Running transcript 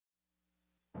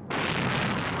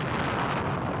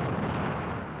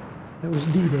It was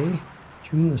D-Day,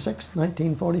 June the 6th,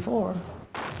 1944.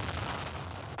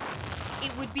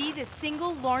 It would be the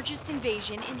single largest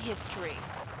invasion in history.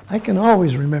 I can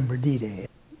always remember D-Day,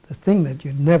 the thing that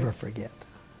you'd never forget,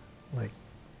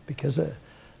 because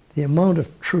the amount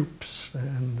of troops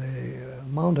and the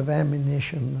amount of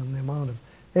ammunition and the amount of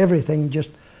everything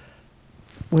just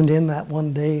went in that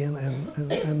one day, and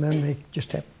then they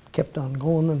just kept on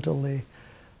going until they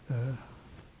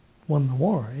won the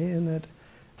war. And it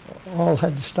all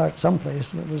had to start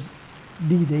someplace, and it was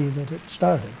D-Day that it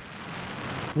started.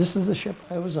 This is the ship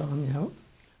I was on, yeah.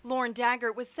 Lorne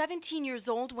Dagert was 17 years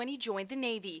old when he joined the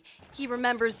Navy. He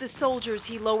remembers the soldiers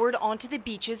he lowered onto the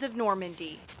beaches of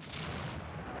Normandy.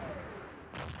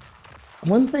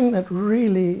 One thing that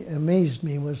really amazed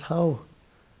me was how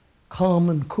calm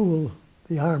and cool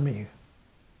the Army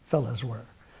fellas were.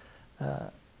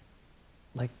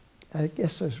 I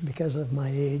guess it was because of my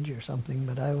age or something,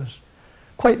 but I was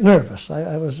quite nervous.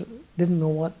 I didn't know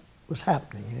what was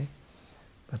happening,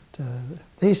 But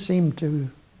they seemed to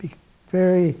be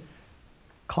very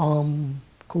calm,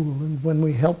 cool, and when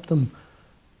we helped them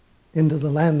into the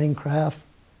landing craft,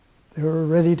 they were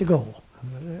ready to go.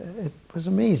 It was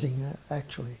amazing,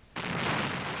 actually.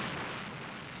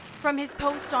 From his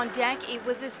post on deck, it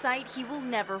was a sight he will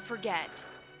never forget.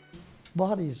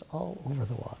 Bodies all over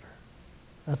the water.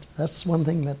 That's one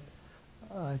thing that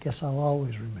I guess I'll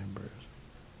always remember, is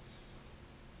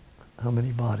how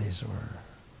many bodies were.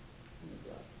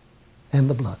 And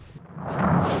the blood.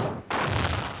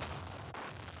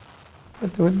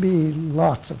 But there would be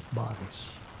lots of bodies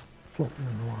floating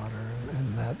in the water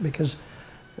and that, because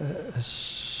as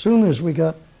soon as we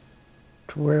got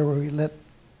to where we let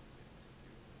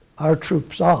our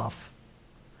troops off,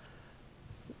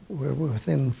 we were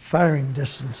within firing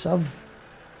distance of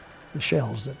the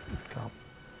shells that would come.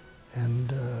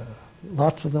 And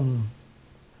lots of them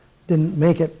didn't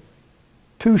make it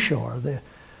to shore.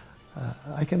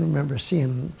 I can remember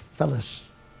seeing fellas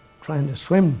trying to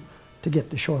swim to get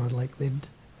to shore, like they'd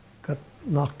got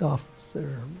knocked off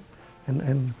there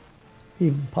and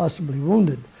even possibly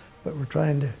wounded, but were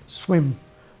trying to swim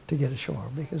to get ashore,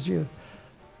 because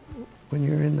when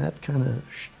you're in that kind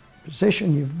of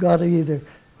position, you've got to either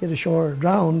get ashore or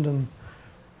drowned, and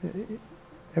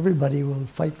everybody will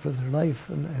fight for their life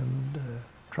and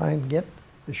try and get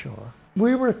ashore.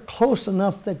 We were close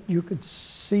enough that you could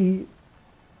see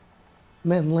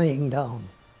men laying down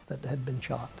that had been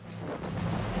shot.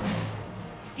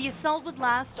 The assault would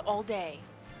last all day.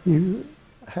 You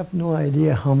have no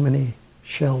idea how many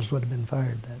shells would have been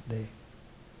fired that day.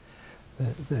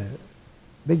 The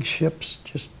big ships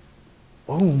just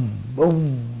boom,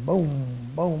 boom, boom,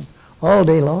 boom, all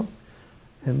day long.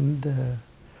 And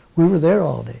we were there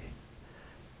all day.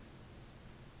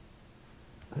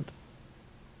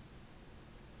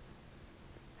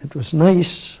 It was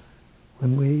nice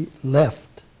when we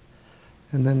left,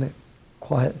 and then it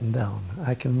quietened down.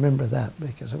 I can remember that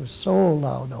because it was so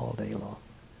loud all day long.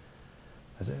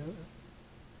 It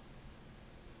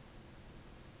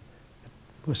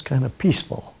was kind of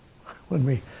peaceful when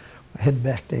we head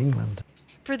back to England.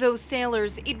 For those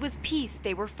sailors, it was peace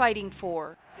they were fighting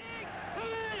for.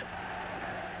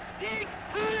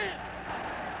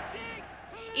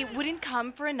 It wouldn't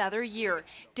come for another year.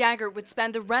 Dagert would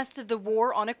spend the rest of the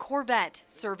war on a corvette,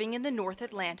 serving in the North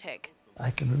Atlantic.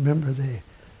 I can remember the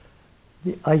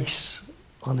ice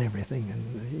on everything,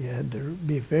 and you had to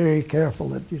be very careful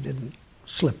that you didn't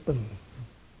slip and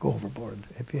go overboard.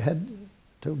 If you had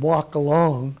to walk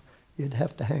along, you'd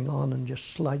have to hang on and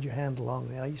just slide your hand along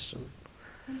the ice, and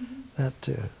that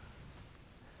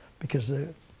because the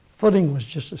footing was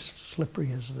just as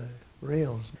slippery as the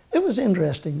rails. It was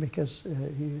interesting because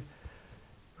you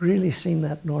really seen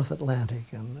that North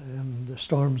Atlantic and the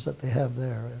storms that they have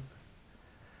there.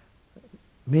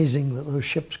 Amazing that those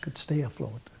ships could stay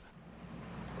afloat.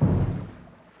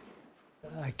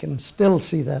 I can still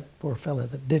see that poor fella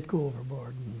that did go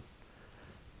overboard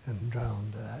and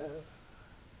drowned.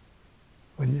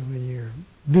 When your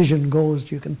vision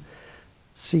goes, you can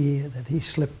see that he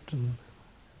slipped and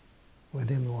went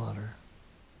in the water.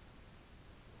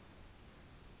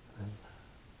 And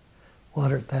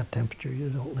water at that temperature, you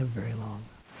don't live very long.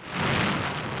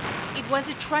 It was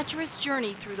a treacherous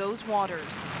journey through those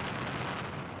waters.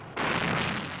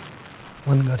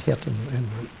 One got hit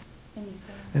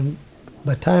and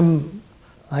by the time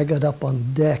I got up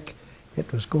on deck,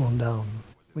 it was going down.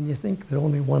 When you think that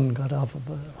only one got off of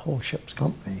a whole ship's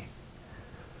company,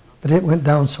 but it went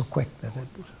down so quick that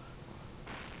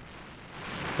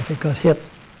if it got hit,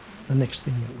 the next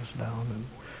thing it was down. And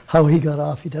how he got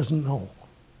off, he doesn't know.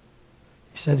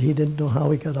 He said he didn't know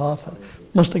how he got off.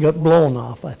 Must have got blown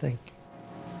off, I think.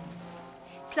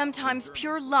 Sometimes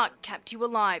pure luck kept you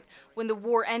alive. When the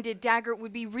war ended, Dagert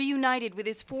would be reunited with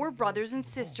his 4 brothers and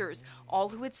sisters, all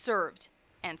who had served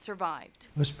and survived.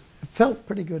 It felt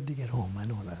pretty good to get home, I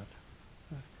know that.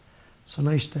 So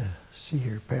nice to see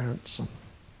your parents and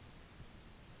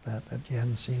that you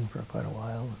hadn't seen for quite a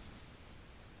while.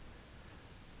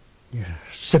 Your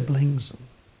siblings and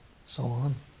so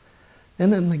on.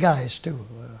 And then the guys too,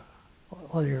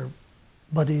 all your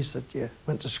buddies that you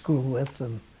went to school with,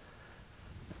 and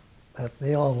that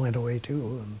they all went away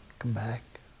too and come back,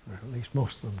 or at least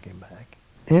most of them came back.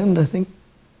 And I think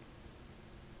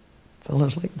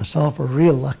fellas like myself are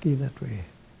real lucky that we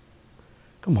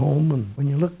come home, and when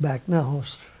you look back now,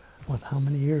 what, how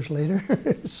many years later?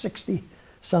 60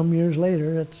 some years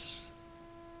later, it's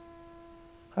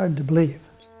hard to believe.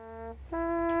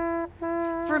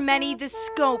 For many, the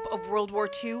scope of World War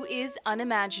II is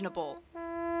unimaginable.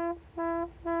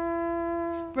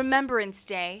 Remembrance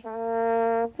Day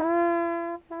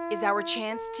is our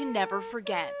chance to never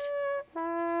forget.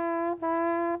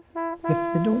 If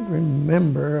you don't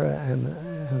remember and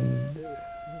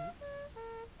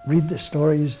read the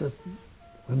stories that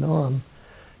went on,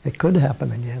 it could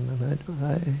happen again. And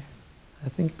I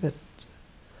think that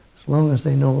as long as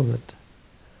they know that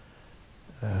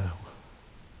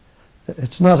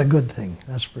it's not a good thing,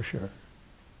 that's for sure.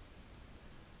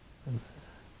 And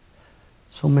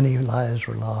so many lives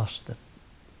were lost that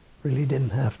really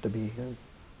didn't have to be.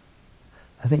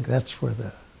 I think that's where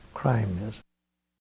the crime is.